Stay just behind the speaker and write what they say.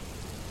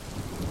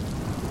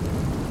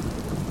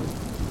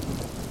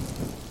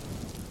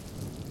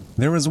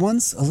There was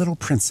once a little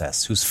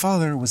princess whose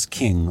father was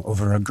king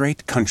over a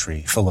great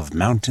country full of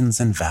mountains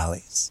and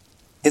valleys.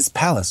 His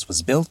palace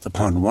was built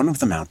upon one of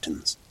the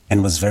mountains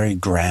and was very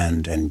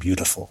grand and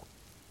beautiful.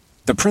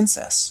 The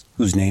princess,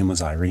 whose name was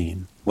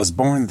Irene, was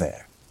born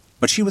there,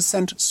 but she was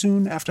sent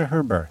soon after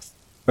her birth,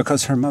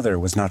 because her mother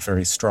was not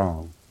very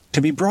strong,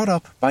 to be brought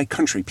up by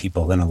country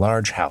people in a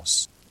large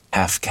house,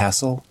 half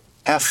castle,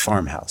 half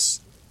farmhouse,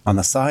 on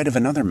the side of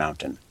another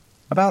mountain,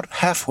 about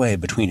halfway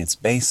between its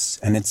base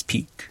and its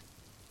peak.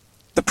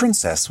 The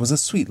princess was a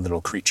sweet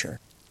little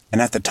creature,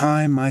 and at the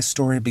time my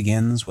story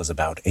begins was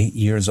about 8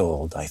 years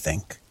old, I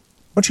think.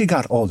 But she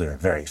got older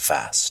very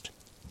fast.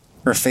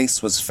 Her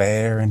face was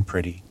fair and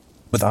pretty,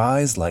 with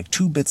eyes like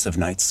 2 bits of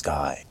night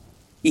sky,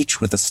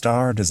 each with a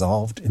star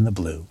dissolved in the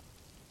blue.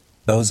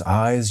 Those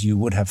eyes you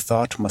would have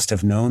thought must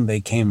have known they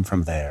came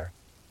from there,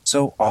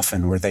 so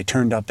often were they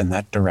turned up in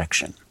that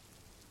direction.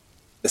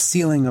 The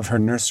ceiling of her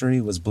nursery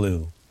was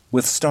blue,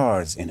 with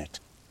stars in it,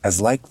 as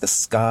like the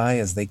sky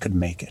as they could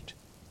make it.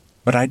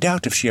 But I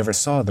doubt if she ever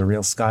saw the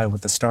real sky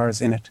with the stars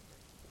in it,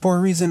 for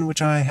a reason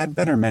which I had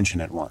better mention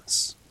at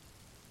once.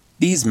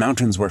 These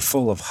mountains were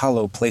full of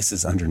hollow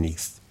places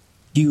underneath,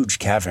 huge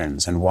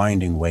caverns and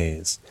winding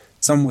ways,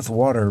 some with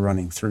water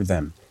running through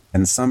them,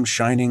 and some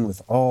shining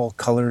with all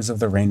colors of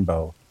the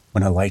rainbow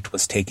when a light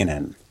was taken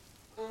in.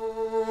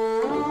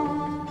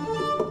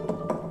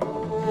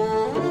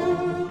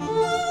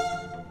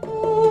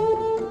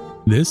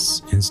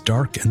 This is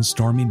Dark and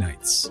Stormy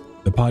Nights,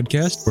 the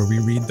podcast where we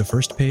read the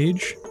first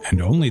page, and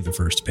only the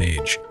first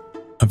page,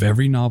 of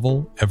every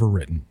novel ever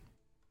written.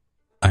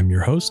 I'm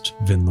your host,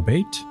 Vin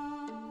LeBate.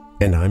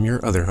 And I'm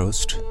your other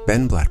host,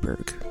 Ben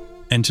Blattberg.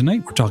 And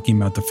tonight we're talking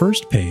about the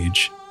first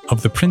page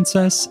of The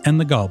Princess and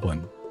the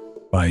Goblin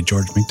by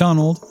George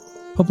MacDonald,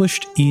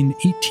 published in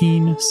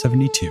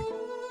 1872.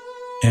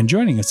 And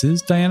joining us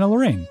is Diana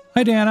Loraine.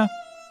 Hi, Diana.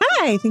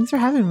 Hi, thanks for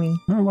having me.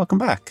 Oh, welcome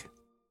back.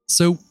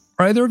 So,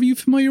 are either of you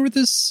familiar with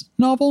this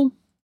novel?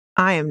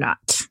 I am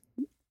not.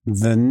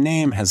 The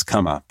name has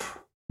come up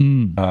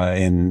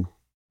in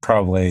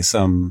probably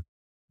some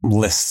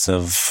lists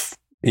of,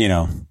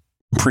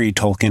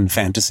 pre-Tolkien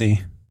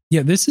fantasy.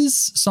 Yeah, this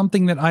is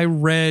something that I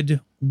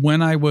read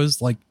when I was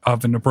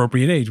of an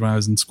appropriate age, when I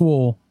was in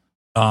school.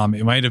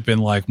 It might have been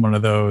like one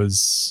of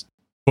those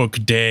book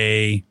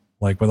day,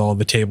 with all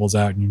the tables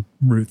out and you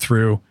root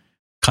through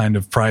kind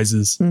of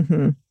prizes.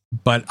 Mm-hmm.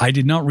 But I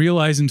did not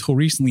realize until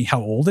recently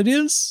how old it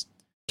is.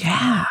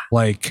 Yeah.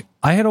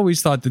 I had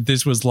always thought that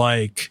this was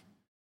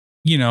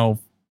 50s,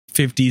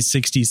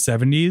 60s,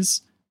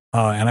 70s.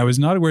 And I was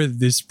not aware that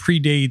this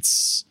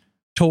predates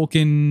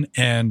Tolkien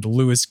and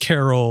Lewis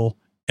Carroll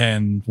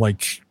and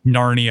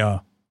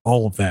Narnia,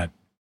 all of that.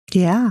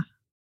 Yeah.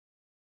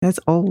 That's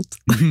old.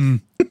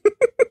 The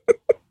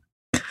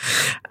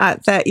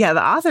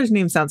author's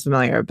name sounds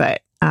familiar,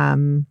 but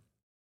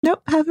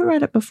nope, haven't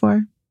read it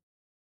before.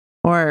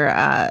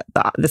 Or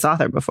this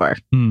author before.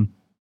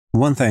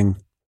 One thing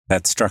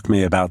that struck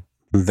me about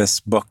this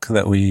book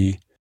that we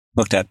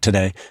looked at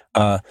today,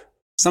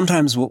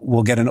 sometimes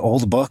we'll get an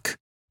old book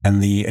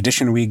and the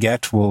edition we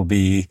get will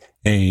be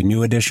a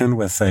new edition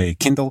with a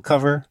Kindle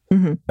cover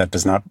that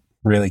does not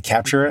really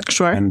capture it.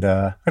 Sure. And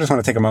I just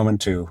want to take a moment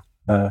to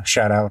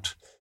shout out,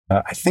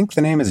 I think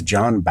the name is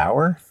John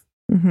Bauer,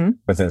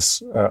 with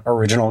this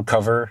original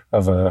cover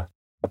of a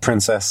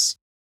princess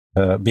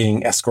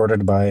being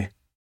escorted by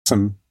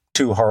some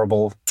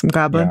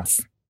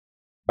goblins.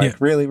 Yeah.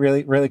 Really,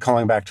 really, really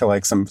calling back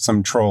to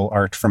some troll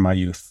art from my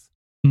youth.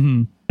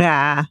 Mm-hmm.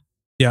 Yeah.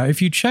 Yeah,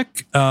 if you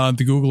check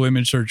the Google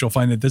image search, you'll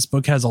find that this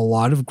book has a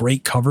lot of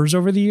great covers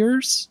over the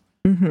years.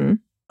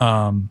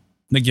 Mm-hmm.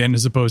 Again,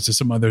 as opposed to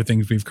some other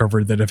things we've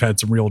covered that have had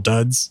some real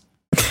duds.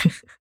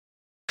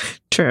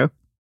 True.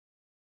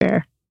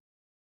 Fair.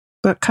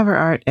 But cover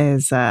art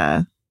is it's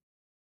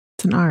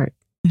an art.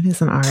 It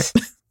is an art.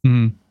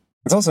 Mm-hmm.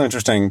 It's also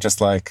interesting,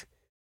 just I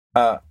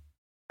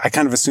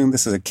kind of assume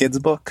this is a kid's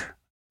book.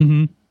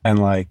 Mm-hmm. And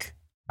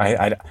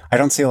I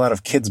don't see a lot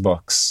of kids'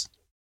 books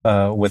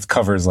with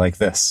covers like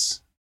this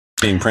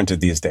being printed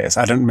these days.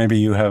 Maybe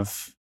you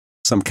have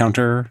some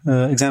counter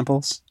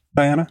examples,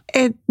 Diana?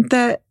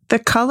 The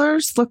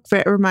colors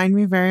remind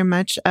me very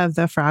much of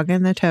The Frog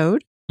and the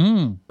Toad,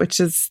 which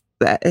is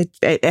that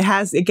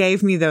it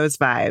gave me those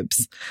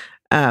vibes,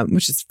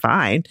 which is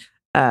fine.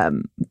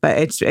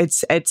 But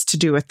it's to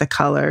do with the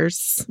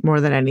colors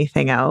more than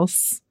anything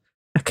else,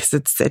 because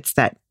it's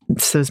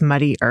those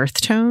muddy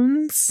earth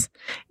tones.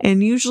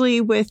 And usually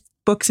with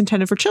books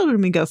intended for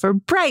children, we go for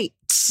bright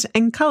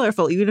and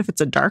colorful, even if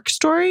it's a dark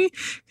story,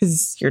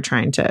 because you're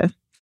trying to,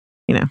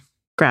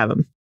 grab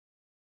them.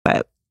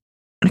 But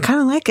I kind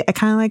of like it.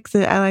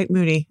 I like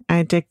moody.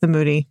 I dig the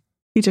moody.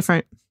 Be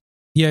different.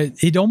 Yeah,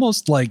 it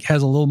almost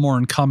has a little more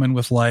in common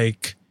with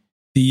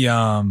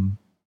the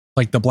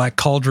Black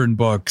Cauldron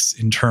books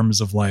in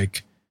terms of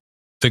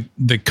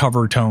the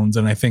cover tones.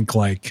 And I think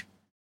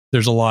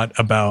there's a lot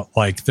about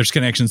there's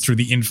connections through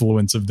the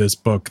influence of this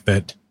book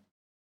that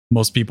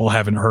most people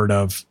haven't heard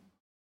of.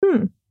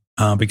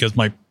 Because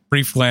my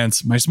brief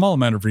glance, my small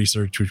amount of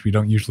research, which we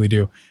don't usually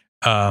do,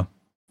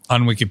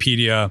 on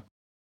Wikipedia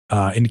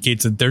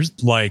indicates that there's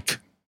like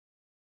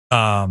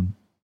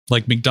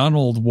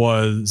MacDonald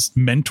was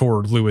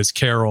mentored Lewis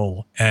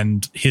Carroll,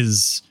 and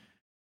his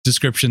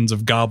descriptions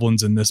of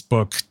goblins in this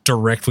book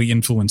directly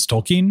influenced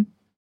Tolkien,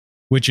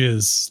 which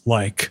is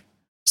like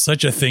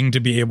such a thing to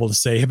be able to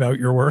say about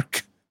your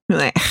work.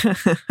 Like,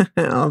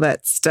 all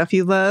that stuff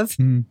you love.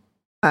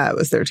 I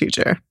was their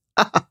teacher.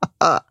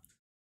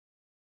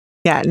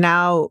 Yeah,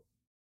 now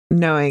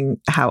knowing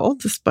how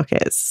old this book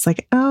is, it's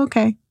like, oh,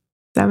 okay.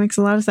 That makes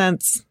a lot of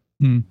sense.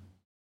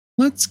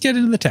 Let's get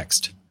into the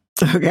text.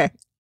 Okay.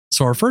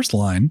 So our first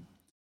line,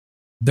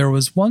 there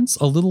was once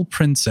a little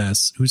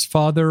princess whose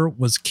father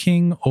was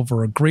king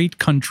over a great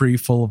country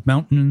full of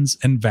mountains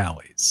and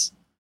valleys.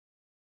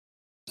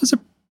 Does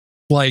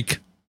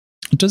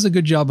a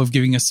good job of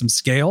giving us some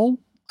scale,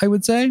 I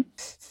would say.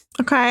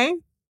 Okay.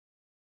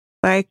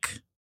 Like,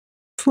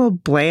 it's a little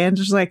bland.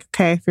 Just like,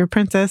 okay, if you're a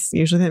princess,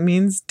 usually that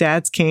means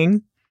dad's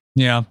king.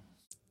 Yeah.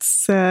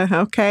 It's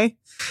okay.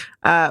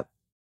 I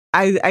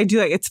do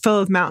like it's full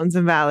of mountains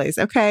and valleys.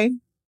 Okay.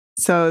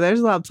 So there's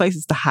a lot of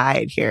places to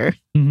hide here.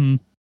 Mm-hmm.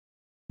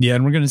 Yeah,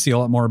 and we're going to see a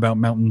lot more about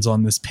mountains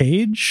on this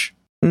page.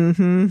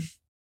 Mm-hmm.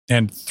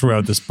 And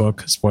throughout this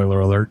book. Spoiler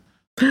alert.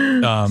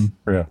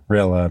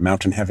 Real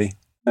mountain heavy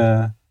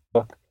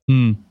book.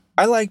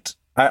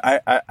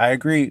 I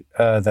agree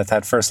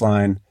that first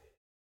line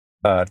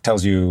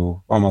tells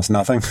you almost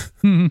nothing.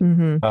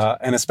 Mm-hmm.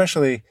 And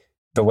especially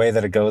the way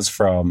that it goes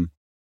from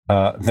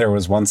there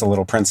was once a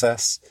little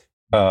princess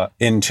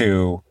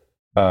into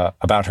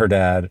about her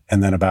dad,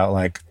 and then about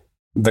like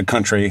the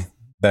country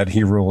that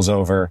he rules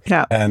over,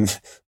 and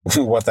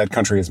what that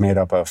country is made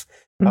up of.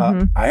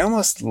 I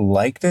almost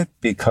liked it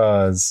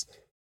because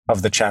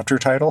of the chapter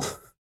title.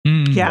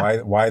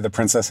 Yeah. Why the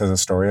princess has a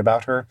story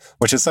about her,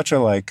 which is such a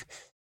like,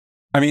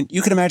 I mean,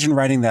 you could imagine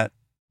writing that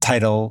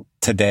title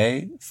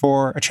today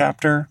for a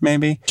chapter,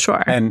 maybe.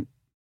 Sure. And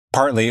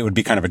partly it would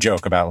be kind of a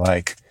joke about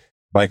like,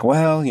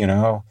 well, you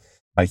know,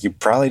 like you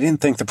probably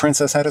didn't think the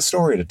princess had a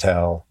story to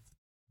tell,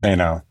 you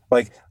know,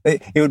 like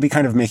it would be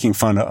kind of making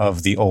fun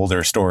of the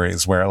older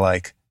stories where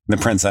like the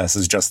princess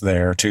is just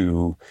there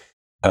to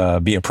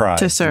be a prize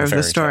to serve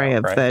the story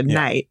of the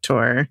knight,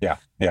 or yeah,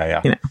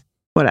 you know,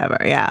 whatever.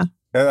 Yeah.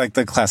 Like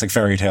the classic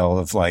fairy tale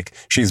of like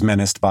she's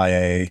menaced by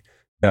a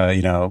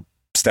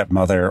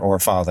stepmother or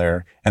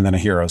father, and then a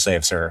hero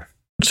saves her.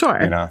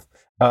 Sure. You know,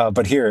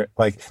 but here,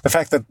 like the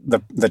fact that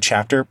the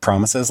chapter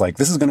promises like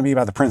this is going to be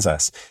about the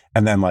princess,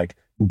 and then like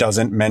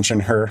doesn't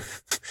mention her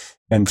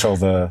until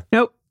the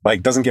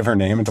like doesn't give her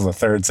name until the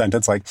third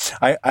sentence. Like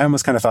I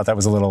almost kind of thought that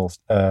was a little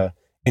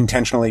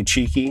intentionally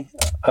cheeky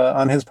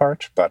on his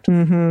part, but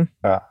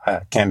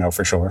I can't know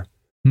for sure.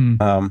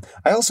 I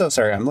also,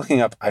 I'm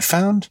looking up. I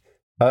found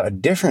a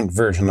different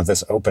version of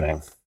this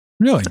opening.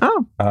 Really?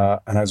 Oh.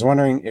 And I was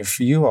wondering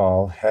if you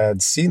all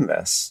had seen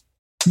this.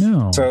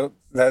 No. So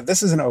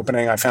this is an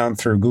opening I found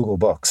through Google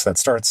Books that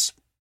starts.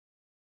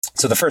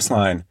 So the first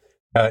line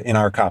in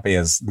our copy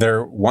is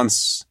there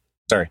was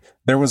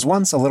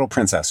once a little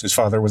princess whose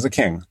father was a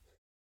king.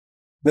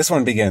 This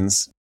one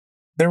begins,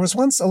 there was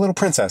once a little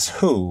princess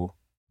who,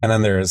 and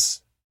then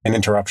there's an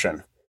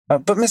interruption.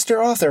 But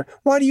Mr. Author,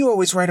 why do you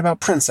always write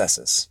about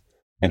princesses?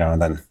 You know, and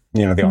then,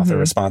 you know, the author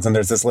responds, and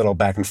there's this little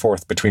back and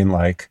forth between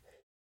like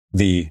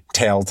the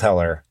tale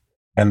teller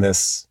and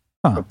this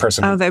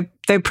person. Oh, they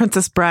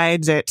Princess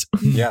Brides it.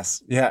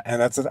 Yes. Yeah.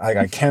 And that's,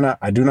 I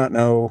do not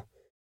know.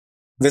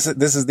 This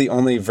is the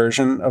only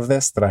version of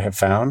this that I have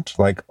found,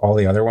 like all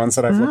the other ones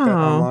that I've looked at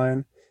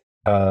online.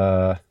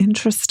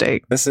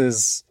 Interesting. This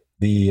is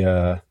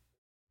the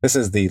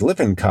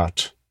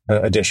Lippincott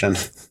edition,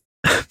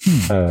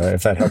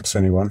 if that helps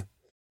anyone.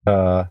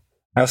 I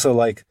also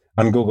like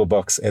on Google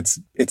Books, it's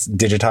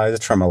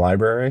digitized from a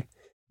library,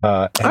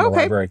 and the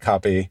library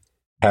copy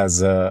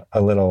has a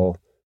little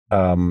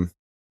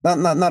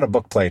not a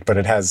book plate, but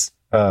it has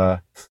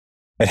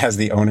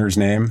the owner's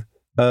name.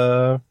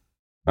 I'm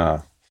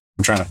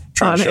trying to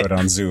show it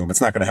on Zoom.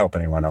 It's not going to help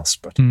anyone else,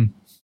 but you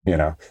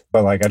know.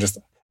 But like,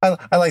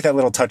 I like that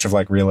little touch of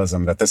like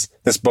realism that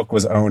this book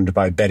was owned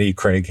by Betty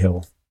Craig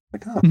Hill.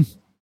 Like,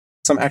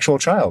 some actual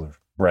child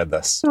read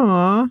this.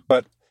 Aww.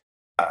 But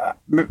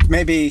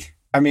maybe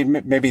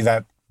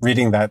that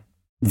reading that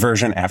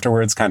version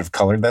afterwards kind of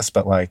colored this.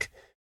 But like,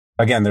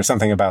 again, there's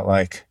something about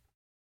like,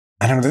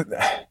 I don't know.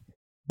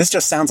 This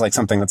just sounds like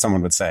something that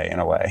someone would say in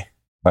a way.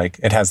 Like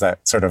it has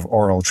that sort of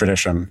oral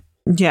tradition,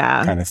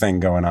 kind of thing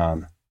going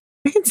on.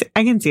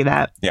 I can see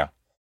that. Yeah.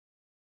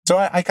 So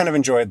I kind of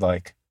enjoyed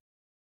like,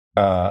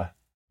 I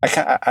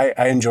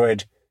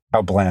enjoyed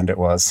how bland it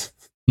was.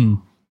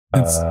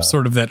 It's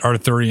sort of that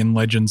Arthurian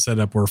legend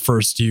setup where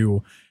first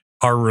you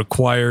are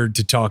required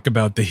to talk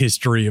about the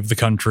history of the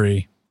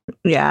country.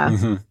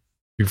 Yeah.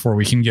 Before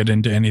we can get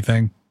into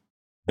anything.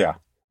 Yeah.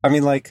 I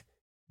mean, like,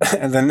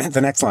 and then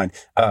the next line,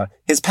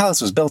 his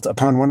palace was built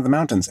upon one of the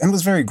mountains and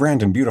was very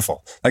grand and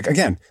beautiful. Like,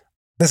 again,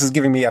 this is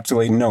giving me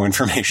absolutely no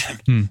information.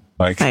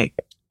 Like,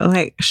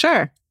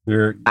 sure.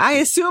 I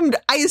assumed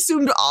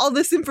all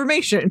this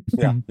information.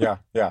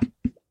 Yeah.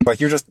 Like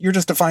you're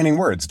just defining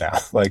words now.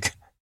 Like,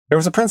 there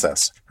was a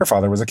princess. Her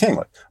father was a king.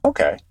 Like,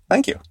 okay,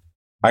 thank you.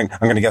 I'm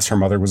going to guess her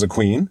mother was a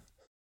queen.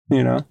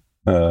 You know,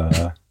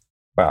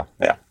 well,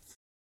 yeah,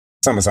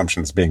 some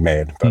assumptions being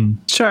made, but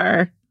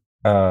sure.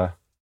 And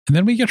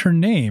then we get her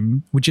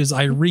name, which is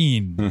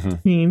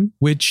Irene,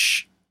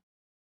 which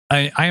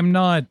I am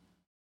not,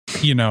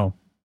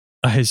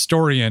 a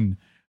historian,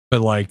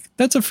 but like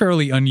that's a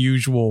fairly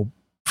unusual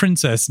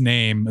princess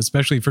name,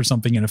 especially for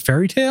something in a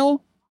fairy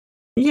tale.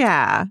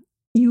 Yeah,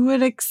 you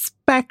would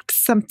expect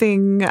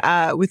something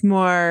with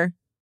more.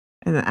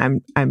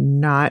 And I'm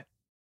not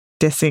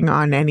dissing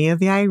on any of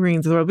the Irenes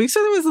of the world, but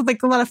so there was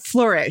like a lot of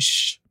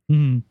flourish.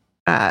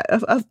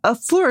 A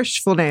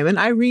flourishful name, and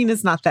Irene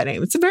is not that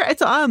name. It's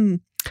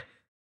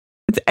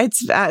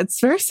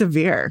very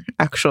severe,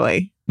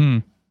 actually.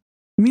 It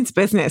means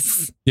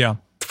business. Yeah,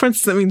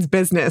 princess that means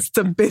business. It's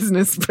a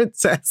business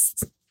princess,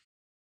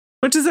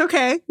 which is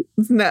okay.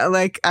 It's not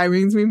like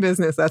Irene's mean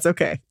business. That's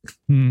okay.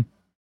 Let's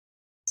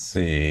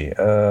see.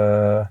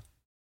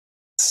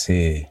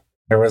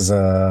 There was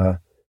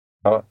a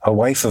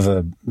wife of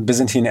a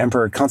Byzantine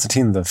emperor,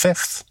 Constantine V.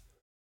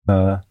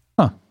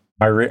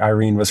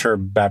 Irene was her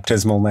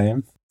baptismal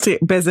name. See,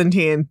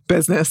 Byzantine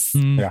business.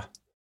 Yeah.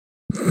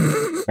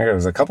 There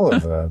was a couple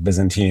of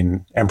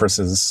Byzantine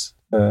empresses.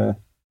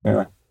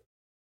 Anyway.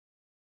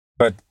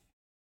 But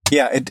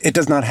yeah, it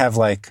does not have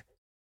like,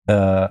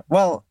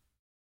 well,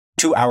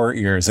 to our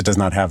ears, it does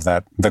not have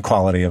the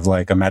quality of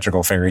like a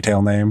magical fairy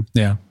tale name.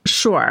 Yeah.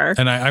 Sure.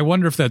 And I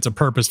wonder if that's a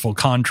purposeful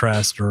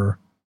contrast or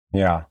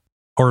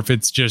if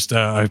it's just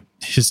a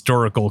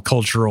historical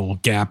cultural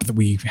gap that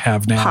we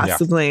have now.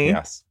 Possibly. Yeah.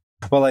 Yes.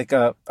 Well, like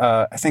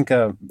I think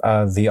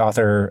the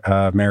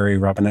author Mary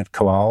Robinette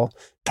Kowal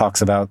talks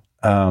about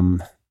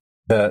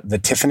the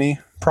Tiffany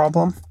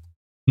problem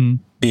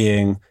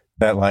being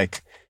that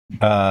like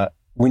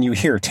when you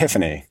hear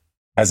Tiffany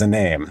as a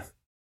name,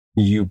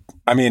 I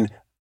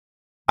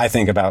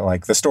think about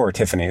like the store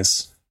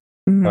Tiffany's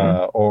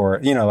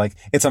or like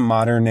it's a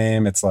modern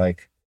name. It's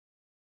like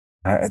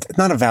it's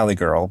not a Valley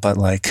Girl, but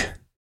like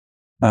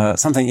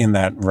something in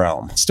that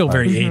realm. Still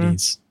very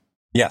 80s.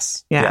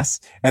 Yes. Yeah. Yes.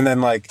 And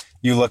then like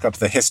you look up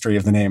the history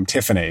of the name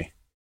Tiffany.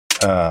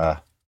 I'm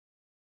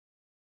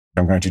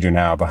going to do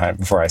now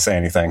before I say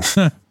anything.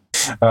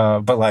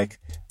 But like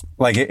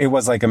it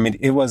was like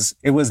it was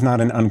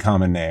not an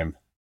uncommon name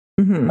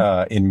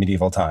in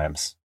medieval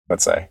times,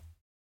 let's say.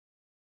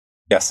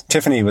 Yes,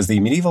 Tiffany was the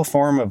medieval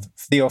form of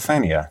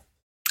Theophania.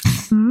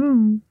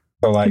 So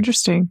like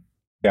interesting.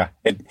 Yeah,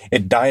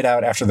 it died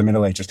out after the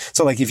Middle Ages.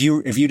 So like if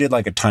you did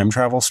like a time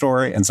travel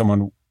story and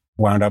someone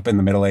wound up in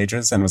the Middle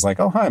Ages and was like,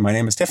 "Oh, hi, my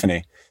name is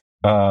Tiffany."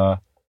 It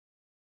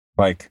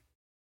would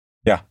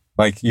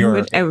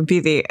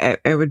be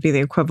the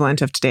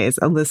equivalent of today's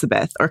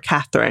Elizabeth or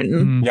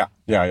Catherine. Yeah.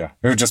 It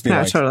would just be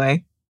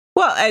totally.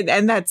 Well,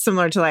 and that's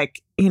similar to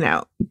like,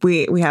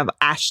 we have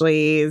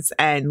Ashleys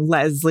and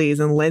Leslies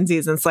and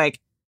Lindsays, and it's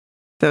like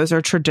those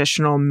are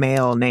traditional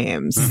male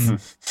names.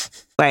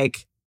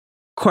 Like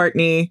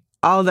Courtney,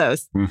 all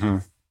those.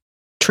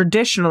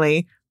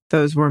 Traditionally,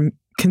 those were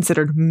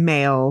considered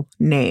male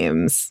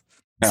names.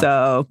 Yeah.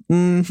 So,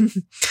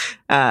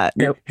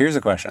 here's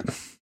a question: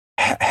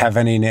 have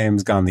any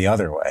names gone the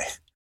other way?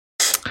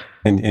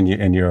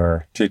 In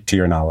your to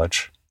your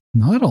knowledge,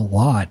 not a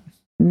lot.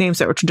 Names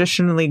that were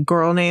traditionally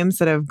girl names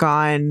that have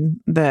gone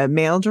the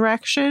male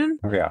direction.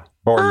 Oh, yeah,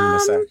 or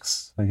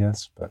unisex, I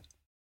guess. But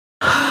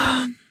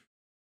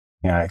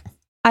yeah,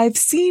 I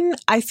feel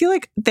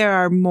like there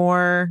are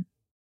more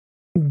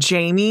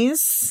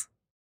Jamies,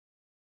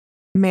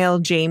 male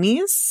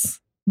Jamies.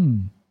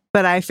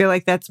 But I feel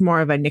like that's more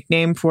of a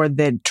nickname for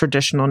the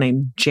traditional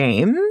name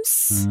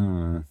James,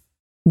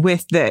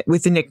 with the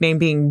nickname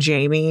being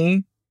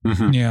Jamie,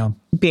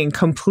 being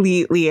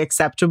completely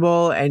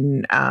acceptable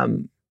and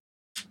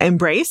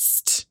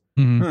embraced.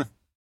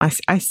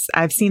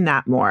 I've seen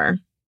that more.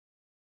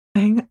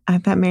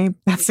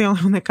 That's the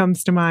only one that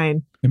comes to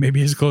mind. It may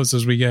be as close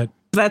as we get.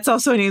 That's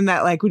also a name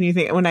that, like,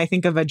 when I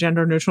think of a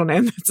gender neutral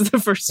name, that's the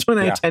first one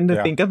I tend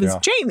to think of is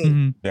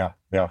Jamie. Yeah.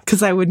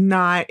 Because I would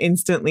not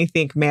instantly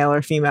think male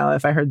or female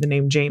if I heard the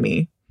name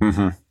Jamie.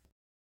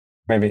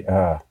 Maybe.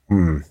 But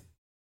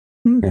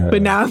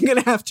now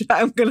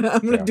I'm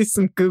gonna do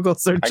some Google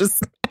searches.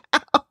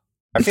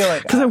 I feel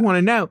like because I want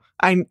to know.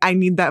 I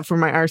need that for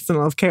my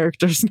arsenal of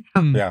characters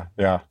now.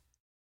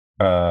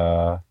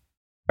 Yeah.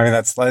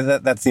 That's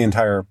the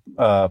entire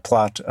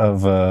plot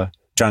of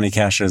Johnny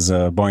Cash's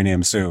Boy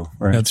Named Sue,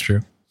 right? That's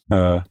true.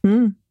 But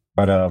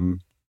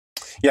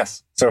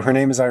yes. So her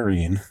name is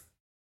Irene,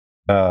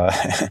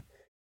 and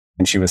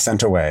she was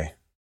sent away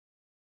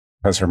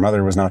because her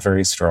mother was not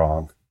very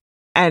strong.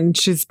 And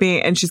she's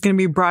going to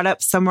be brought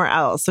up somewhere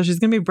else. So she's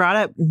going to be brought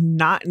up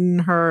not in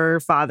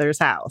her father's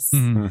house.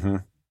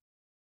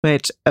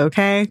 Which,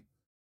 okay,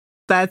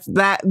 that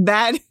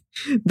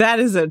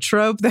is a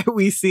trope that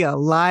we see a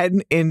lot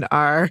in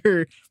our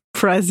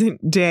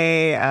present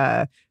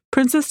day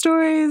princess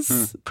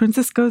stories.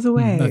 Princess goes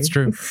away. That's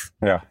true.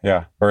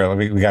 Yeah. Or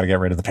we got to get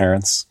rid of the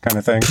parents kind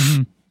of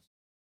thing.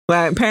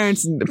 Like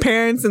parents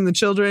and the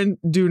children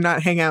do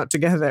not hang out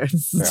together.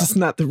 It's just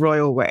not the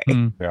royal way.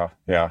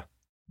 Yeah.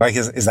 Like,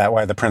 is that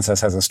why the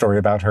princess has a story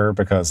about her?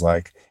 Because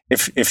like,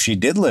 if she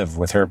did live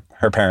with her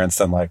parents,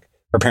 then like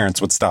her parents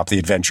would stop the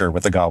adventure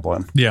with the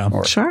goblin. Yeah,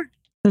 sure.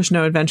 There's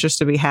no adventures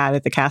to be had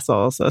at the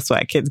castle, so that's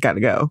why kids got to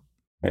go.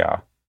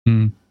 Yeah.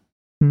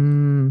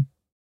 Then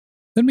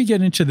we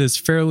get into this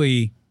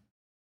fairly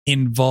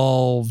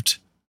involved,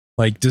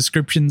 like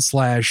description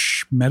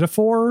 /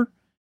 metaphor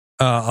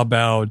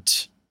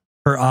about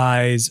her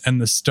eyes and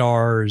the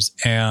stars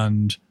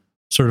and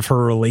sort of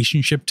her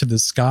relationship to the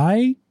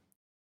sky,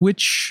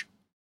 which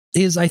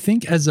is, I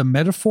think, as a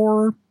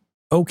metaphor,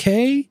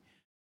 okay.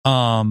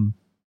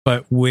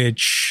 But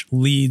which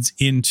leads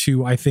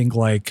into, I think,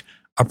 like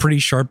a pretty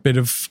sharp bit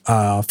of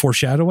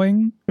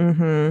foreshadowing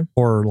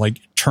or like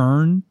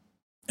turn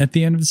at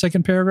the end of the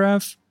second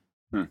paragraph,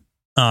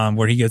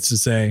 where he gets to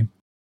say,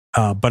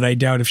 but I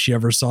doubt if she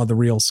ever saw the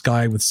real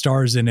sky with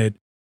stars in it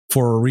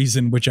for a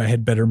reason which I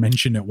had better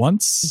mention at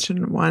once.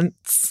 And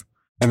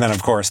then,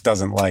 of course,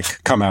 doesn't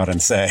like come out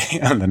and say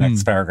on the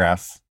next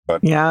paragraph,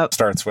 but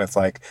starts with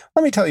like,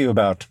 let me tell you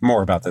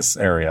more about this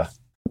area.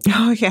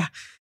 Oh, yeah.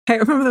 Hey,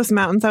 remember those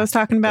mountains I was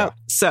talking about?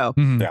 Yeah. So,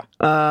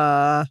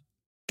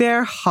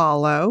 they're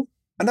hollow.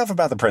 Enough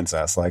about the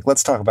princess. Like,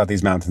 let's talk about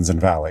these mountains and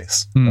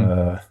valleys.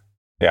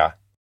 Yeah.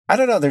 I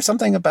don't know. There's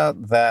something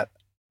about that.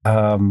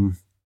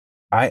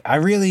 I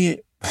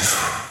really,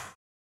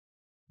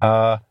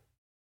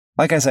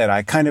 like I said,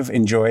 I kind of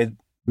enjoyed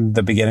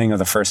the beginning of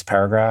the first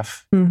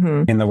paragraph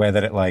in the way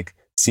that it like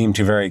seemed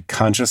to very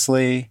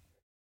consciously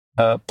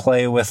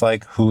play with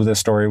like who the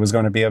story was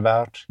going to be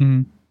about.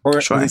 Or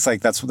at least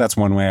like that's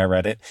one way I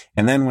read it.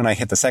 And then when I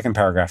hit the second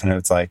paragraph and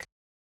it's like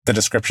the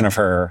description of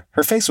her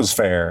face was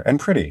fair and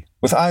pretty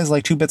with eyes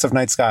like two bits of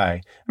night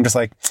sky. I'm just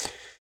like,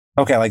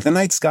 okay, like the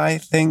night sky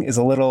thing is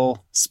a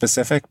little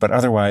specific, but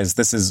otherwise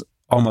this is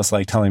almost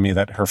like telling me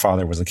that her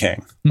father was a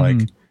king.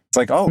 Like, it's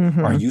like, oh,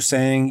 are you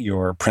saying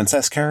your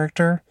princess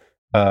character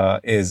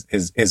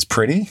is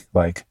pretty?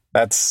 Like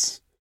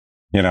that's,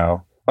 you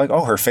know, like,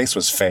 oh, her face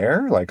was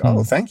fair. Like,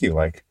 oh, thank you.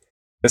 Like,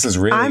 this is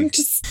really. I'm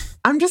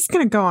just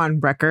going to go on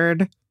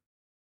record.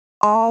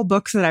 All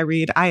books that I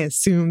read, I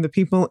assume the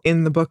people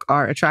in the book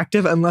are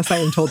attractive unless I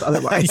am told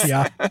otherwise.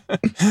 Yeah.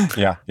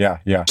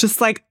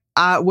 Just like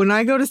when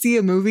I go to see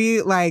a movie,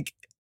 like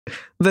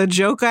the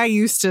joke I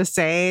used to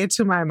say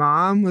to my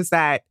mom was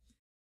that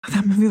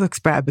movie looks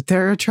bad, but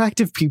there are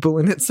attractive people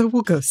in it, so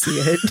we'll go see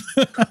it.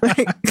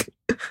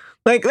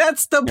 Like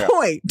that's the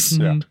point.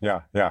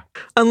 Yeah.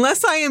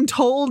 Unless I am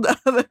told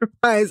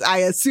otherwise, I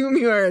assume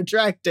you are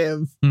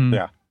attractive.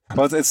 Yeah.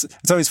 Well, it's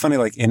always funny,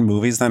 like in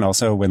movies, then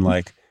also when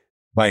like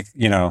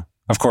you know,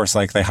 of course,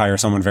 like they hire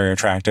someone very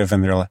attractive,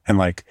 and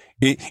like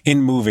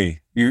in movie,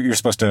 you're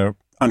supposed to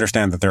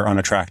understand that they're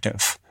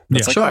unattractive.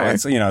 It's like, oh,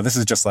 it's, you know, this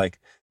is just like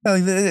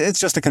it's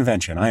just a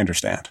convention. I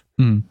understand.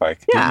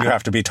 Like you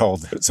have to be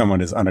told that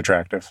someone is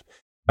unattractive.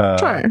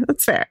 Sure,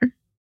 that's fair.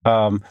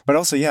 But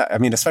also, yeah, I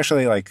mean,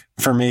 especially like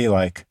for me,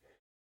 like,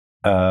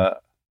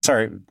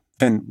 sorry,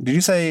 Ben, did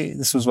you say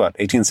this was what,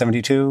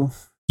 1872?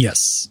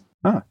 Yes.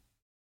 Oh,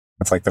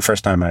 that's like the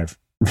first time I've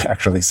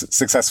actually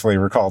successfully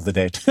recalled the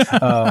date.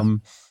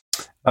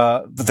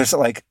 But there's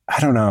like, I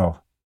don't know,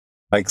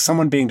 like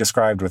someone being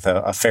described with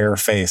a fair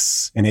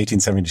face in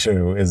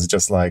 1872 is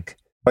just like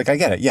I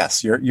get it.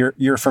 Yes,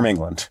 you're from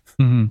England.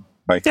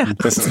 Like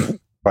this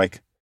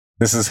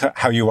is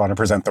how you want to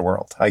present the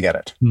world. I get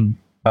it.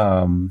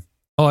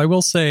 Oh, I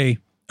will say,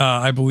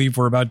 I believe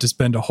we're about to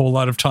spend a whole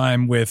lot of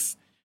time with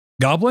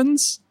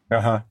goblins.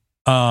 So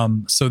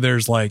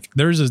there's I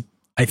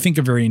think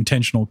a very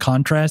intentional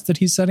contrast that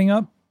he's setting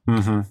up.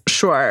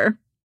 Sure.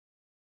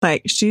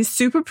 Like she's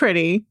super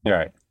pretty.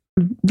 Right.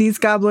 These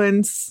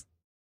goblins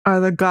are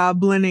the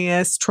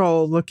gobliniest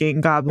troll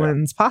looking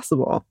goblins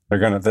possible. They're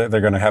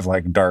gonna have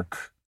like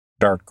dark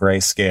gray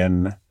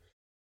skin.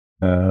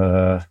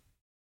 And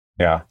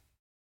you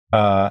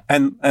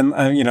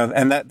know,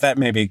 and that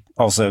maybe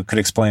also could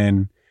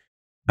explain,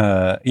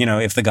 you know,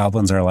 if the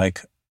goblins are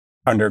like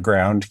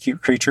underground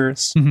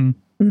creatures,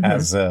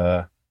 as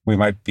we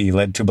might be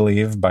led to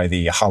believe by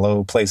the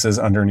hollow places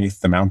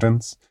underneath the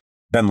mountains,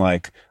 then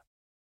like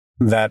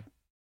that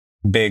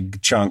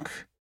big chunk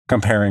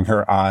comparing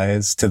her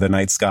eyes to the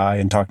night sky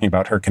and talking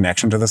about her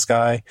connection to the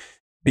sky,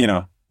 you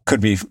know,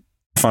 could be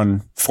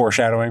fun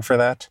foreshadowing for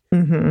that.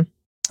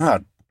 Oh,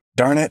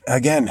 darn it.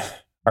 Again,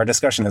 our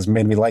discussion has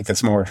made me like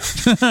this more.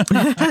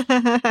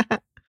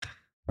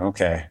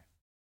 Okay,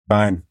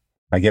 fine.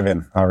 I give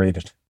in. I'll read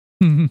it.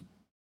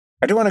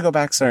 I do want to go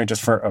back, sorry,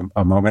 just for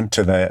a moment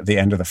to the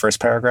end of the first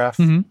paragraph.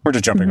 We're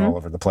just jumping all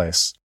over the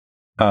place.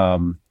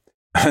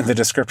 The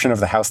description of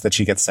the house that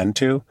she gets sent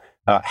to,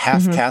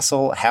 half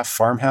castle, half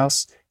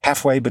farmhouse,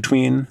 halfway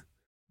between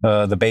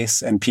the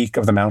base and peak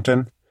of the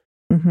mountain.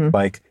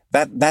 Like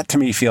that to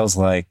me feels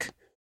like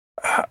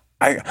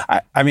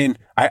I mean,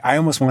 I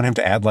almost want him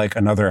to add like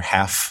another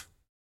half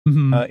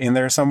in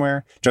there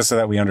somewhere, just so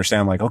that we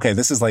understand, like, okay,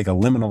 this is like a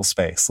liminal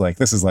space. Like,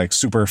 this is like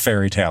super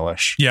fairy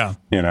tale-ish. Yeah.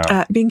 You know?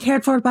 Being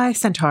cared for by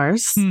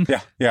centaurs.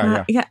 Yeah.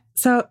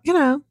 So,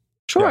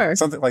 sure. Yeah,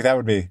 something like that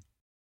would be.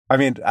 I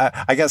mean,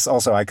 I guess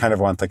also I kind of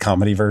want the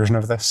comedy version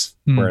of this,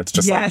 where it's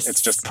just like,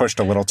 it's just pushed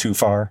a little too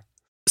far.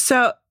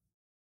 So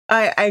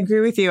I agree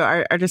with you.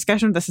 Our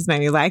discussion of this has made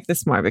me like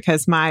this more,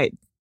 because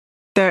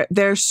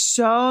there's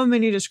so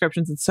many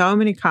descriptions and so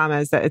many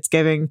commas that it's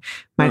giving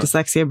my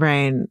dyslexia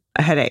brain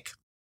a headache.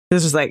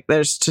 There's a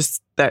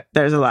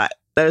lot.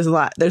 There's a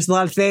lot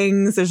of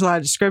things. There's a lot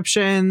of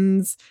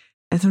descriptions.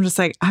 And so I'm just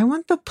like, I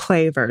want the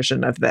play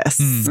version of this.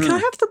 Can I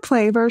have the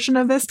play version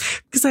of this?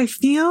 Because I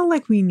feel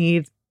like we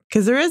need,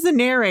 because there is a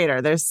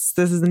narrator. There's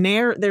a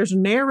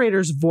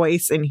narrator's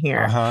voice in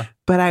here,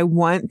 but I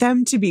want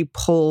them to be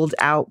pulled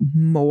out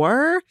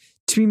more,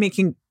 to be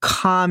making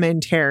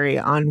commentary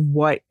on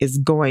what is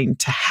going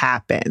to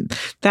happen.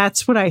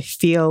 That's what I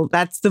feel.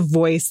 That's the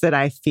voice that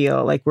I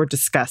feel like we're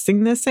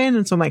discussing this in.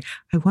 And so I'm like,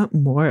 I want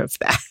more of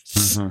that,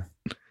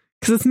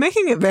 because it's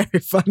making it very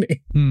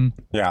funny.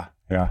 Yeah.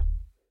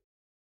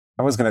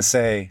 I was going to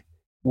say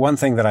one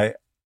thing that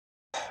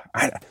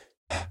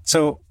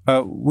so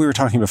we were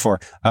talking before.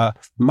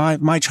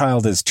 My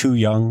child is too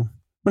young.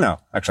 No,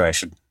 actually, I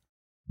should.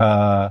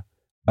 I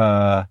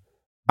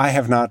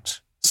have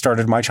not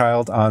started my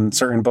child on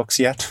certain books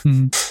yet.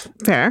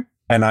 Fair.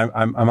 And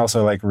I'm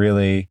also like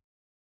really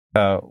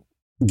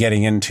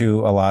getting into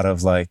a lot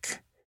of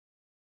like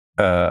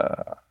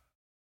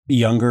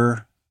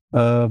younger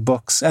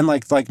books and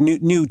like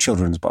new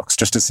children's books,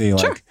 just to see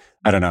like,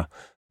 I don't know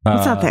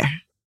what's out there.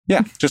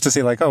 Yeah, just to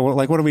see like, oh, well,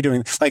 like, what are we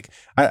doing? Like,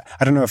 I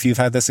don't know if you've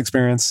had this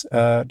experience,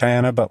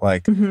 Diana, but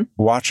like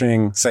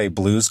watching, say,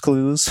 Blue's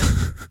Clues.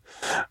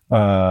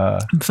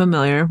 I'm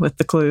familiar with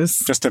the Clues.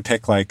 Just to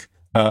pick like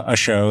a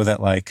show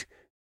that like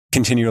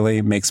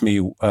continually makes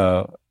me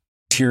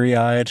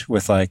teary-eyed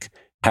with like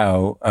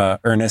how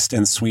earnest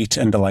and sweet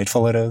and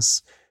delightful it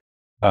is.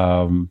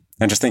 And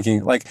just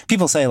thinking, like,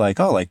 people say like,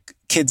 oh, like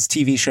kids'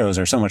 TV shows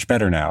are so much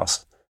better now.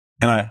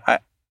 And I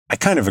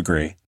kind of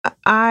agree.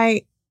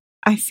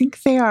 I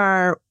think they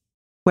are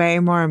way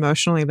more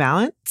emotionally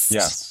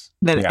balanced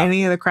than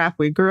any of the crap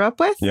we grew up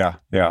with. Yeah.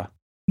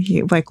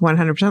 Like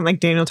 100%, like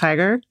Daniel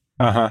Tiger.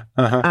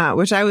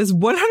 Which I was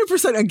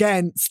 100%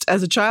 against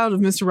as a child of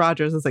Mr.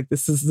 Rogers. I was like,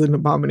 this is an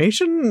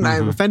abomination.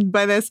 I'm offended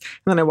by this.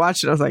 And then I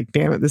watched it. I was like,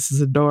 damn it, this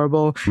is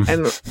adorable.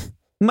 And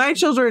my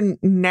children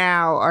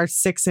now are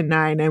 6 and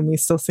 9, and we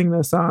still sing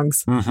those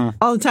songs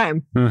all the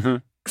time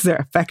because they're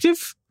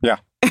effective. Yeah.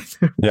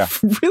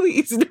 Really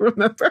easy to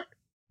remember.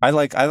 I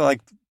like,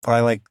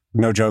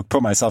 no joke,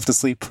 put myself to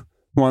sleep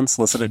once,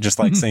 listen to just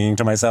like singing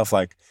to myself,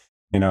 like,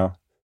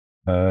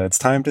 it's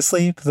time to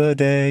sleep. The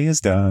day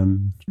is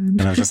done.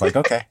 And I was just like,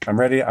 okay, I'm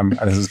ready.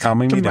 This is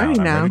calming me down.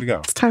 I'm ready to go.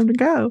 It's time to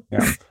go.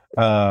 Yeah.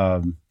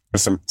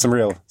 There's some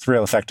real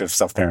effective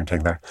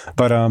self-parenting there.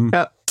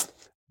 But,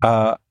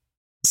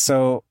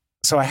 so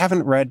I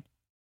haven't read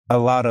a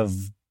lot of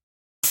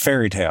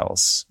fairy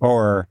tales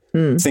or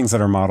things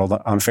that are modeled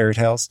on fairy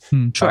tales,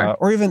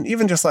 or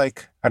even just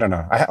like, I don't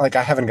know. I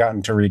haven't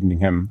gotten to reading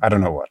him. I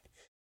don't know what.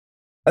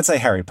 Let's say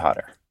Harry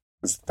Potter.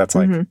 That's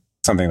like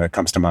something that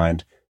comes to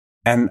mind,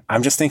 and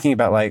I'm just thinking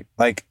about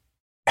like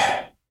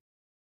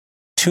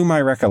to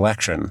my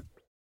recollection,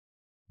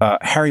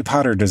 Harry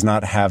Potter does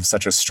not have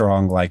such a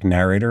strong like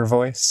narrator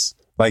voice.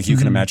 Like you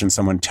can imagine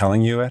someone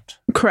telling you it.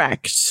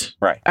 Correct.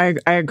 Right. I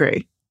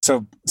agree.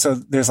 So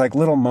there's like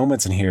little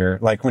moments in here,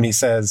 like when he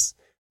says,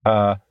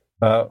 the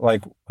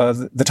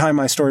time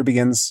my story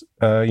begins,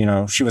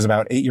 she was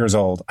about 8 years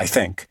old, I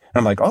think. And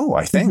I'm like, oh,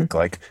 I think,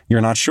 like,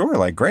 you're not sure.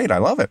 Like, great. I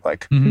love it.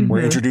 Like,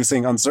 we're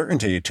introducing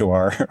uncertainty to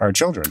our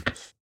children,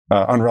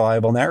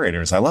 unreliable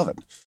narrators. I love it.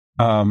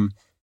 And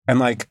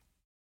like,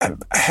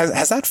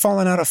 has that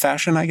fallen out of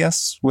fashion, I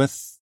guess,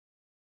 with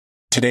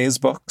today's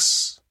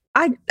books?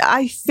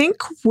 I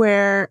think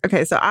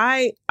so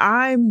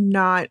I'm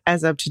not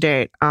as up to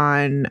date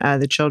on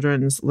the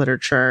children's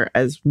literature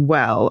as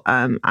well.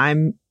 I'm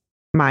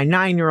my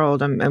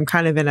 9-year-old. I'm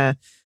kind of in a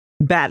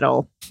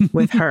battle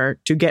with her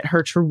to get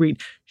her to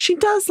read. She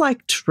does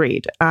like to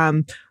read,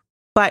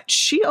 but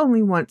she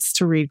only wants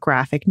to read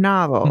graphic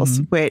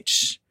novels,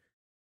 which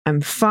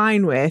I'm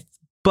fine with.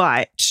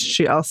 But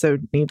she also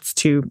needs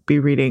to be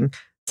reading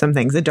some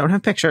things that don't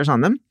have pictures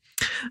on them.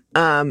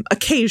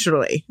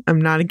 Occasionally,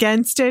 I'm not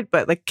against it,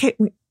 but like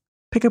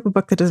pick up a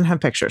book that doesn't have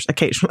pictures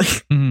occasionally.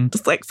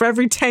 Just like for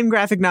every 10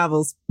 graphic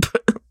novels,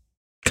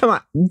 come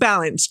on,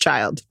 balance,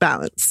 child,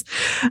 balance.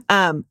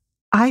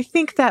 I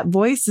think that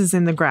voice is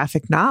in the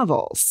graphic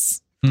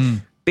novels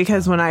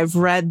because when I've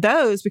read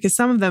those, because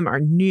some of them are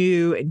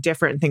new and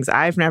different things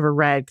I've never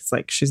read, because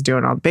like she's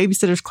doing all the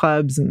babysitters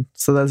clubs, and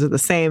so those are the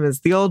same as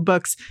the old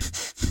books.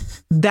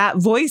 That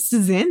voice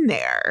is in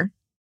there.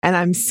 And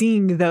I'm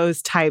seeing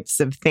those types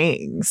of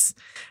things.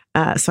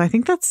 So I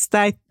think that's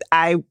that.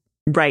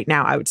 Right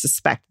now, I would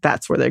suspect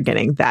that's where they're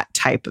getting that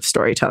type of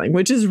storytelling,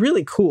 which is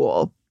really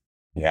cool.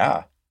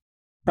 Yeah.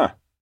 Huh.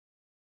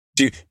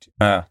 Do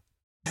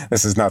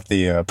This is not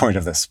the point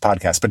of this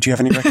podcast, but do you have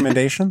any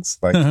recommendations?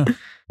 Like,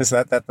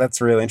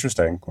 that's really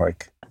interesting.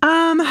 Like,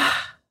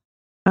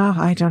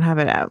 I don't have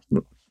it out.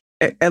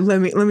 Let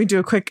me do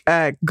a quick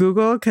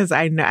Google, because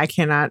I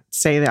cannot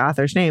say the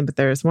author's name, but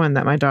there's one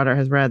that my daughter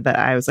has read that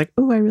I was like,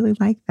 oh, I really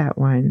like that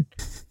one.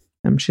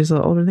 She's a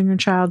little older than your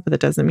child, but that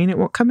doesn't mean it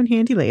won't come in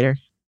handy later.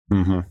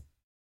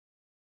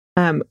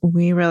 Mm-hmm.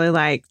 We really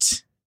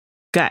liked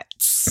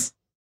Guts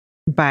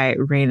by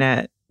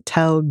Raina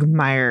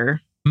Telgemeier.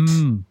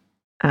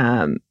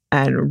 And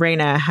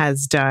Raina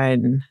has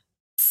done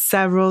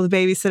several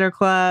Babysitter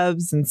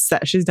Clubs, and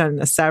she's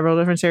done several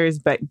different series,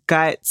 but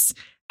Guts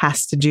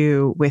has to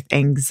do with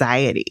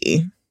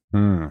anxiety.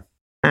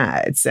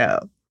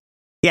 So,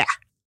 yeah,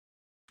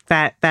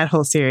 that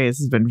whole series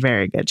has been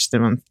very good. She's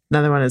done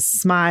another one is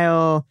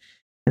Smile,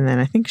 and then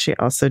I think she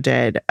also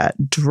did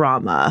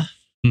Drama.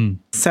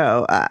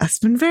 So it's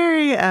been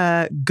very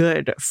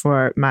good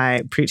for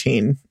my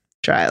preteen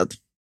child.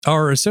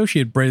 Our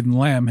associate Braden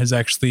Lamb has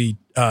actually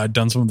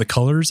done some of the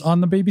colors on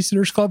the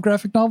Babysitter's Club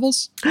graphic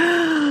novels.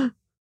 What?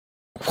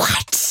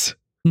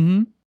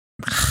 Mm-hmm.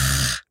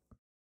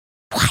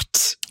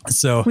 What?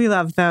 So we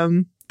love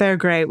them. They're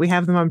great. We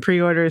have them on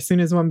pre-order as soon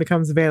as one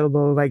becomes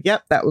available. Like,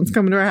 yep, that one's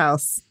coming to our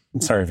house.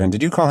 Sorry, Vin,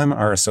 did you call him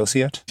our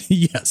associate?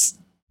 Yes.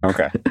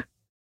 Okay.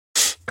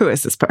 Who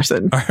is this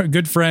person? Our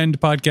good friend,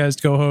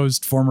 podcast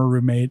co-host, former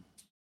roommate.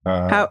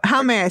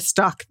 How may I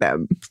stalk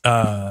them?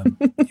 I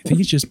think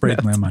it's just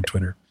Braden Lamb on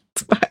Twitter.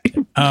 It's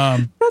fine.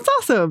 That's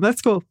awesome.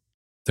 That's cool.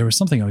 There was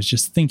something I was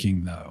just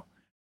thinking, though.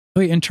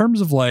 Wait, in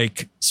terms of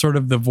like sort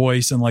of the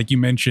voice, and like you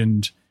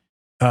mentioned,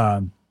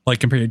 like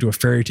compared to a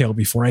fairy tale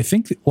before, I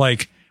think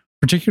like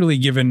particularly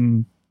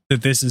given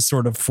that this is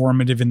sort of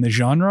formative in the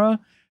genre,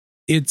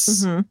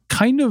 it's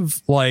kind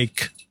of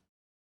like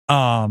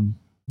the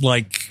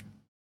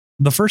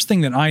first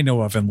thing that I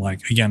know of, and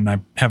like, again, I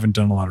haven't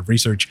done a lot of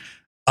research,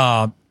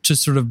 to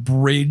sort of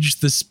bridge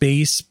the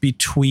space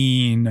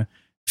between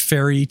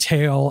fairy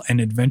tale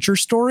and adventure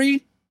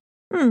story.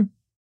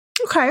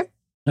 Okay.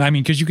 I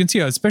mean, because you can see,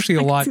 especially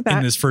a lot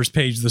in this first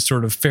page, the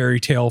sort of fairy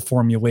tale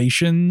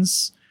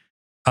formulations,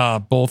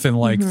 both in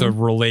like the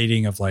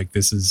relating of like,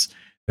 there's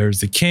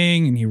the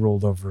king and he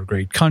ruled over a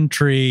great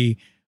country.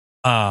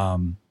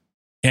 And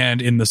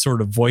in the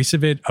sort of voice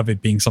of it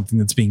being something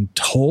that's being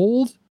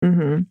told,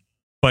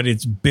 but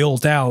it's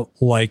built out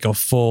like a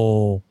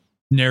full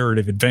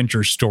narrative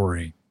adventure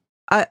story.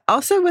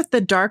 Also with the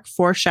dark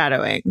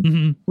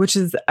foreshadowing, which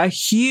is a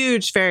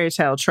huge fairy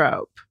tale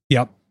trope.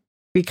 Yep.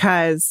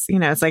 Because,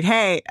 it's like,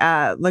 hey,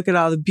 look at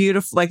all the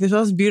beautiful, like there's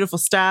all this beautiful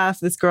stuff.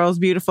 This girl's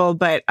beautiful,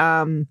 but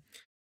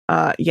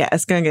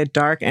it's going to get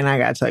dark, and I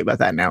got to tell you about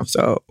that now.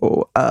 So,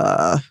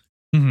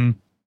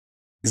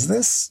 is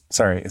this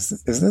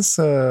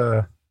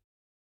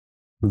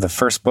the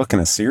first book in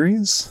a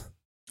series?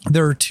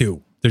 There are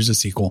two. There's a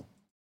sequel.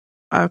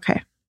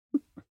 Okay.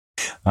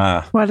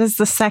 What is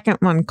the second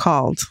one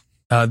called?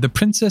 The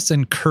Princess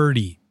and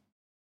Curdy.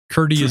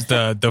 Curdy is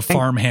the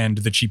farmhand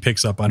that she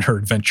picks up on her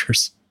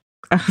adventures.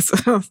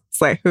 It's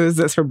like, who is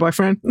this? Her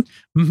boyfriend?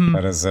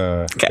 That is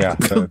a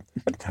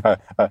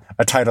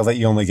title that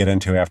you only get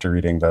into after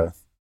reading the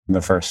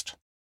first.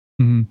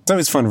 It's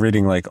always fun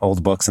reading like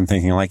old books and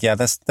thinking like, yeah,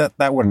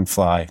 that wouldn't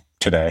fly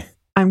today.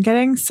 I'm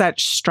getting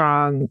such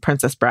strong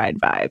Princess Bride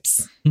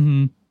vibes.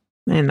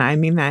 And I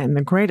mean that in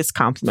the greatest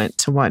compliment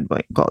to one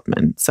William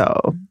Goldman.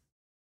 So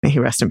may he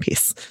rest in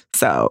peace.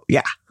 So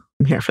yeah,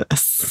 I'm here for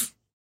this.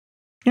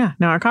 Yeah,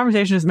 no, our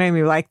conversation has made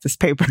me like this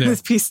paper,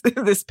 this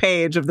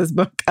page of this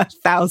book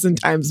 1,000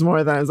 times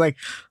more than I was like,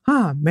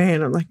 oh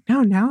man. I'm like,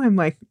 no, now I'm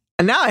like,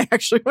 and now I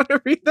actually want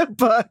to read the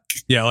book.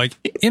 Yeah, like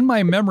in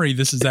my memory,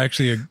 this is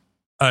actually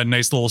a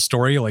nice little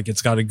story. Like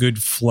it's got a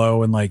good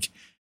flow and like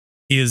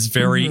is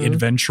very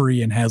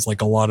adventure-y and has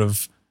like a lot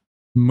of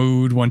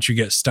mood once you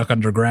get stuck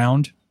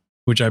underground,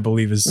 which I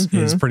believe is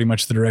pretty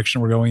much the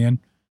direction we're going in.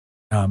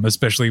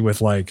 Especially with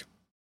like,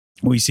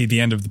 we see the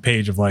end of the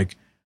page of like,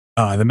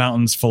 the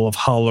mountains full of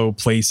hollow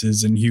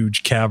places and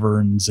huge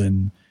caverns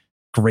and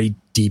great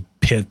deep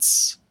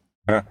pits.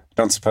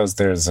 Don't suppose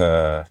there's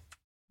a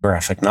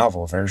graphic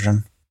novel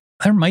version?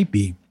 There might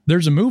be.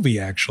 There's a movie,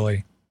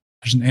 actually.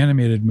 There's an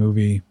animated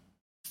movie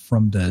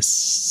from the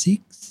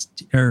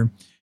 60s.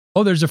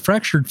 There's a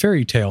Fractured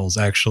Fairy Tales,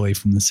 actually,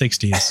 from the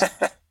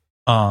 60s.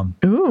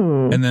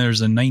 Ooh. And then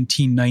there's a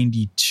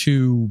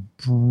 1992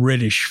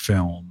 British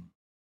film.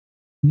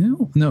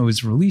 No, it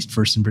was released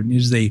first in Britain. It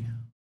was a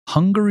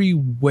Hungary,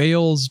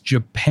 Wales,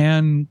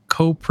 Japan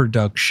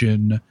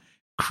co-production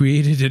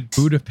created at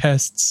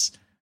Budapest's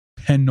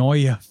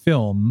Panoia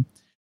Film,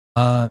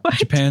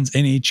 Japan's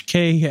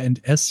NHK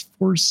and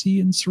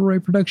S4C and Sarai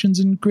Productions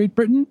in Great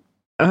Britain.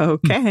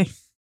 Okay.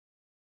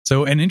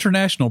 So an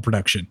international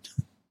production.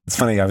 It's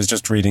funny. I was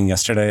just reading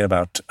yesterday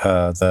about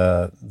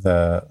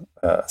the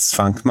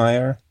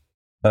Svankmajer,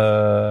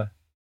 Jan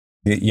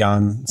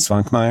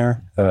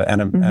Svankmajer.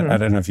 I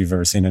don't know if you've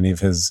ever seen any of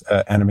his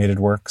animated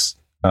works.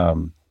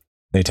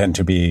 They tend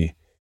to be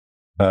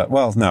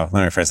well, no, let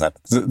me rephrase that.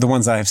 The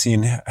ones I've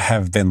seen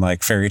have been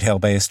like fairy tale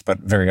based, but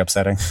very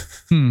upsetting.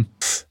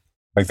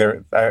 Like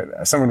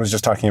someone was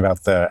just talking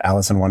about the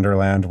Alice in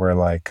Wonderland, where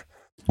like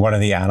one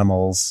of the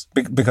animals,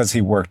 because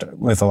he worked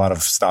with a lot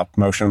of stop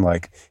motion,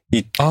 like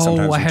he sometimes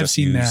I would have just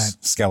seen use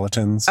that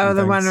skeletons. Oh,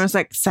 the things. one was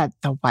like, said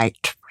the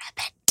white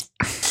rabbit.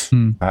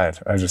 I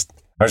was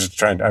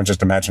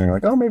just imagining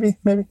like, oh, maybe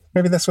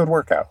this would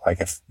work out.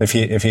 Like if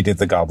he did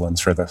the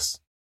goblins for this.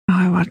 Oh,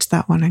 I watched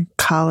that one in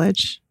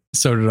college.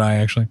 So did I,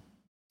 actually.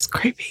 It's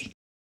creepy,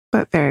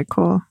 but very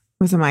cool.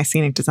 It was in my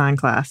scenic design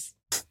class.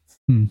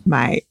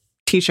 My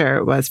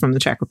teacher was from the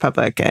Czech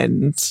Republic,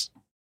 and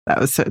that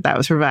was her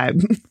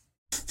vibe.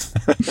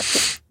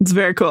 It's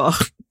very cool.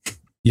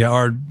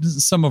 Yeah,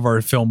 some of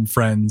our film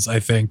friends, I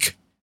think,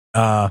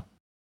 I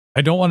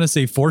don't want to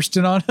say forced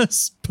it on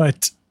us,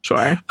 but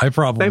sure, I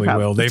probably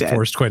will. They did.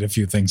 Forced quite a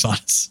few things on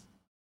us.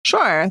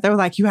 Sure, they were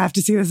like, "You have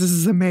to see this. This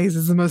is amazing.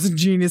 This is the most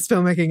genius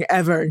filmmaking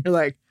ever." And you're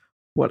like,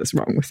 "What is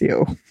wrong with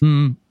you?"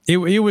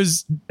 It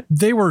was.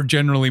 They were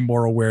generally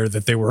more aware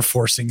that they were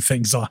forcing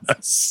things on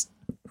us.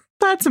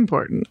 That's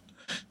important.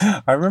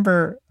 I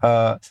remember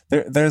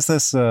there's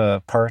this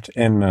part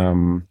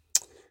in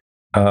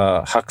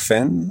Huck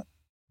Finn,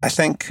 I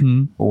think,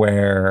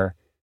 where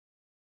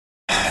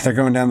they're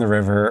going down the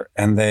river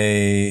and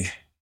they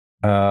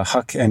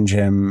Huck and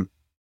Jim.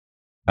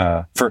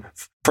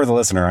 For the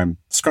listener, I'm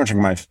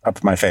scrunching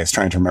up my face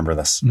trying to remember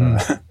this.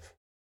 I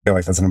feel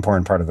like that's an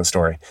important part of the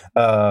story.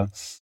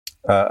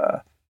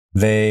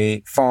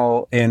 They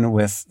fall in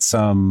with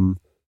some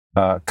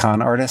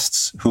con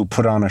artists who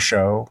put on a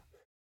show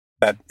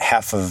that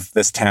half of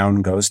this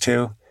town goes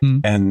to,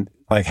 and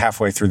like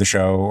halfway through the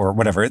show or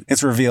whatever,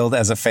 it's revealed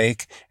as a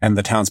fake, and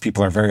the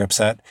townspeople are very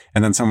upset.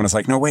 And then someone is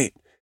like, "No, wait,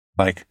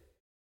 like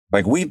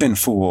we've been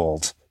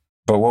fooled.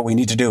 But what we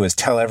need to do is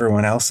tell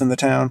everyone else in the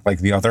town, like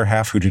the other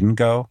half who didn't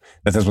go,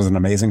 that this was an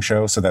amazing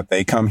show, so that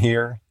they come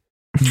here,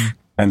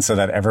 and so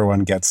that everyone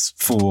gets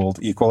fooled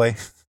equally,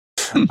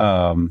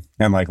 and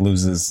like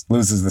loses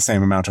the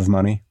same amount of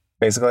money,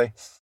 basically."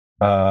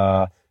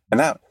 And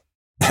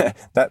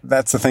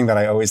that's the thing that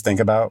I always think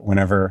about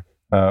whenever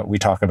we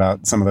talk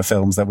about some of the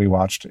films that we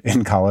watched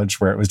in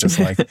college, where it was just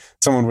like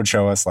someone would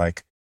show us,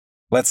 like,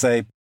 let's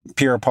say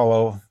Pier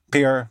Paolo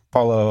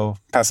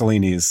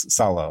Pasolini's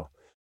Salo.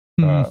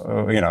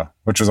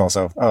 Which was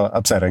also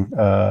upsetting.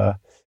 And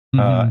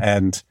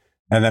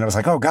then it was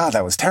like, oh God,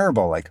 that was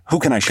terrible. Like, who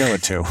can I show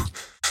it to?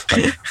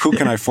 Like, who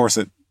can I force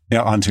it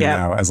onto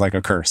now as like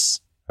a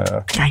curse?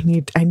 I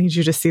need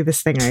you to see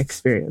this thing I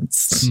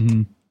experienced.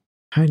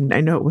 I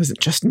know it wasn't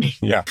just me.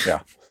 Yeah.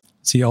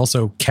 See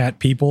also Cat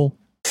People.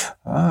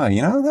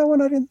 That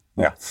one I didn't.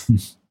 Yeah.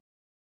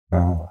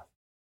 Oh.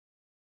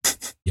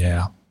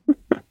 Yeah.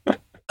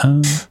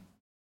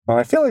 Well,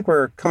 I feel like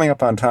we're coming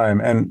up on time,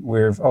 and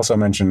we've also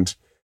mentioned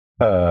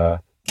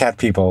Cat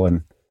People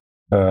and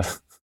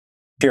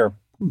Pier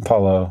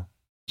Paolo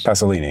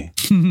Pasolini.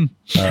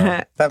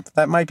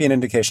 That might be an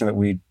indication that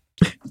we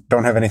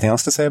don't have anything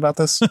else to say about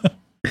this.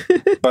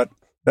 But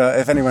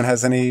if anyone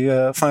has any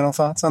final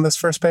thoughts on this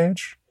first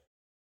page,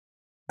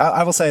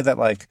 I will say that,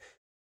 like,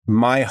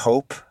 my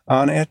hope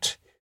on it,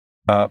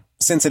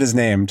 since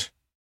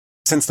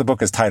the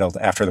book is titled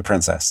after the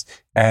princess,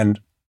 and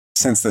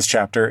since this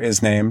chapter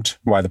is named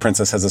Why the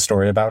Princess Has a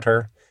Story About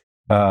Her,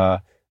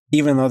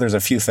 even though there's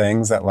a few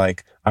things that,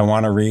 like, I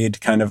want to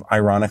read kind of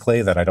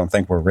ironically that I don't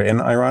think were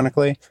written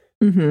ironically,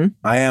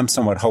 I am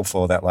somewhat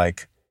hopeful that,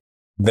 like,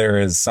 there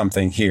is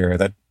something here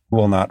that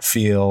will not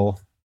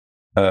feel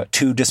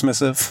too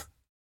dismissive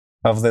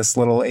of this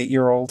little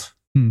 8-year-old.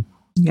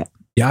 Yeah,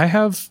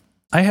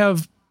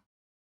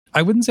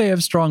 I wouldn't say I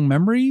have strong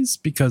memories,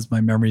 because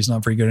my memory is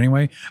not very good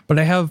anyway, but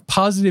I have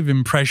positive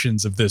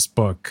impressions of this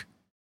book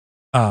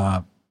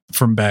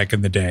from back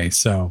in the day.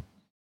 So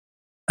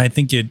I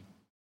think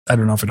I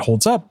don't know if it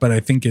holds up, but I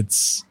think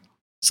it's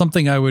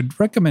something I would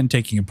recommend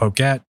taking a poke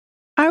at.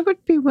 I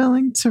would be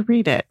willing to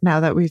read it now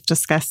that we've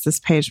discussed this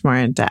page more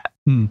in depth.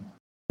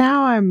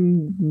 Now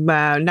I'm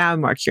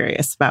more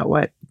curious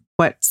about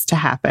what's to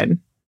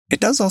happen. It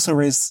does also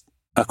raise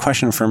a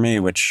question for me,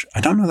 which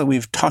I don't know that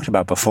we've talked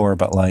about before,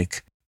 but,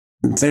 like,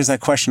 there's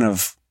that question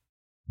of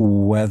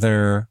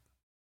whether,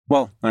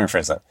 well, let me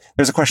rephrase that.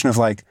 There's a question of,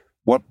 like,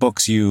 what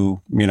books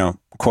you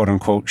quote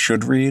unquote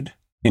should read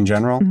in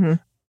general,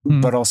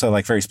 but also,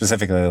 like, very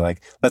specifically,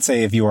 like, let's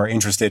say if you are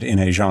interested in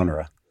a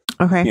genre,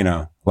 okay,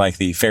 like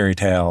the fairy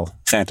tale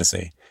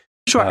fantasy,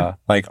 sure,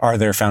 like, are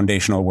there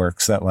foundational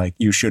works that, like,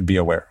 you should be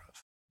aware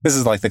of? This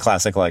is like the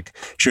classic, like,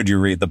 should you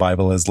read the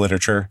Bible as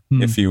literature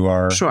if you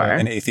are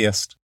an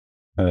atheist?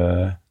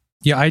 Yeah,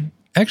 I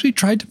actually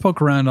tried to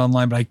poke around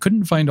online, but I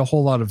couldn't find a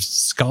whole lot of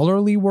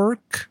scholarly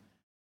work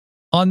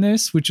on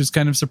this, which is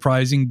kind of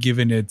surprising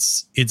given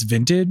its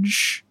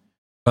vintage.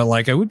 But,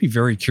 like, I would be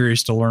very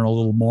curious to learn a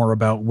little more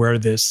about where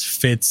this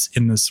fits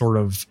in the sort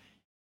of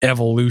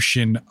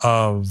evolution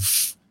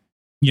of,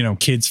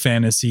 kids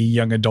fantasy,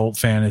 young adult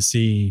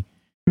fantasy,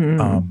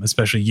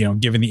 especially,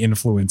 given the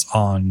influence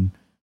on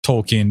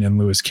Tolkien and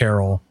Lewis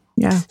Carroll.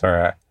 Yeah.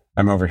 Sorry,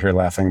 I'm over here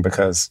laughing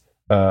because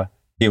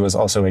he was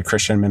also a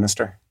Christian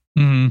minister,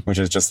 which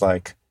is just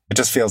like, it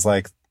just feels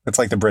like, it's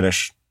like the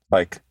British,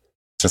 like,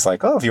 just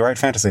like, oh, if you write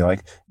fantasy,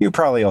 like, you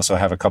probably also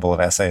have a couple of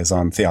essays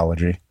on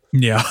theology.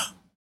 Yeah.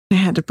 They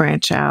had to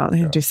branch out. They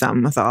had to do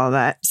something with all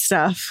that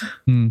stuff.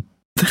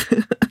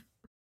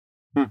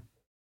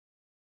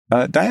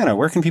 Diana,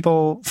 where can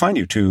people find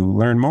you to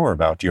learn more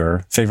about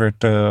your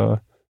favorite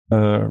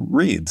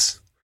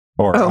reads?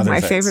 Or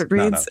my things? favorite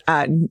reads?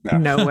 No.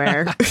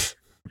 Nowhere.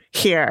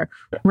 Here,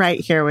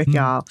 right here with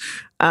y'all.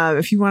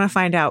 If you want to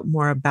find out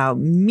more about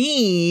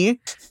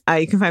me,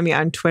 you can find me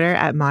on Twitter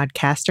at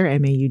Modcaster,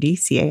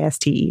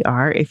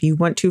 MAUDCASTER. If you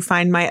want to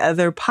find my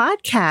other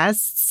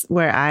podcasts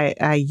where I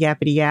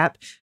yappity yap,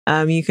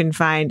 you can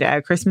find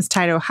Christmas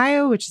Tide,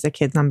 Ohio, which is a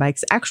Kids on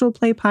Bikes actual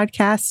play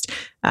podcast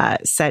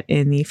set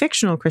in the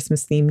fictional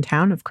Christmas themed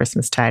town of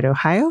Christmas Tide,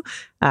 Ohio.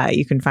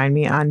 You can find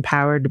me on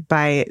Powered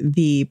by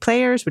the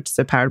Players, which is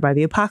a Powered by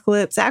the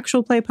Apocalypse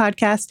actual play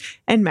podcast,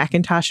 and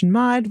Macintosh and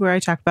Mod, where I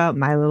talk about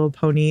My Little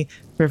Pony,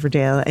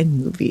 Riverdale, and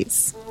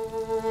movies.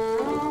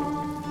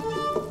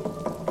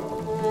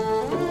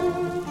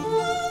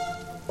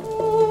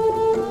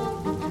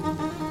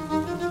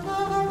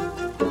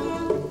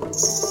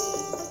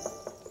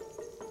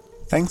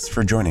 Thanks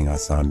for joining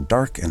us on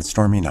Dark and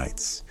Stormy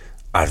Nights.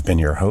 I've been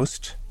your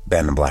host,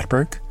 Ben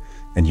Blackberg,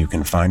 and you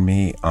can find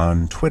me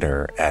on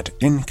Twitter at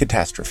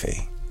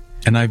InCatastrophe.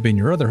 And I've been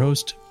your other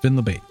host, Vin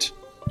LeBate.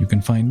 You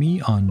can find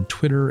me on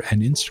Twitter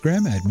and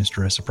Instagram at Mr.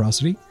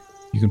 Reciprocity.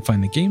 You can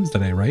find the games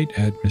that I write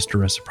at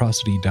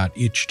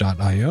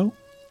mrreciprocity.itch.io.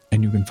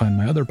 And you can find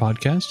my other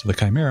podcast, The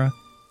Chimera,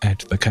 at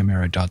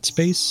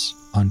thechimera.space,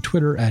 on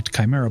Twitter at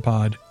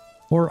ChimeraPod,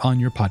 or on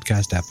your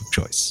podcast app of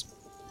choice.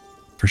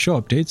 For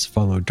show updates,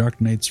 follow Dark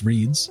Knights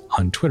Reads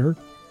on Twitter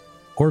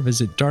or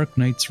visit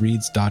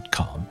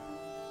darkknightsreads.com.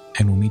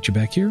 And we'll meet you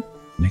back here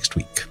next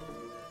week.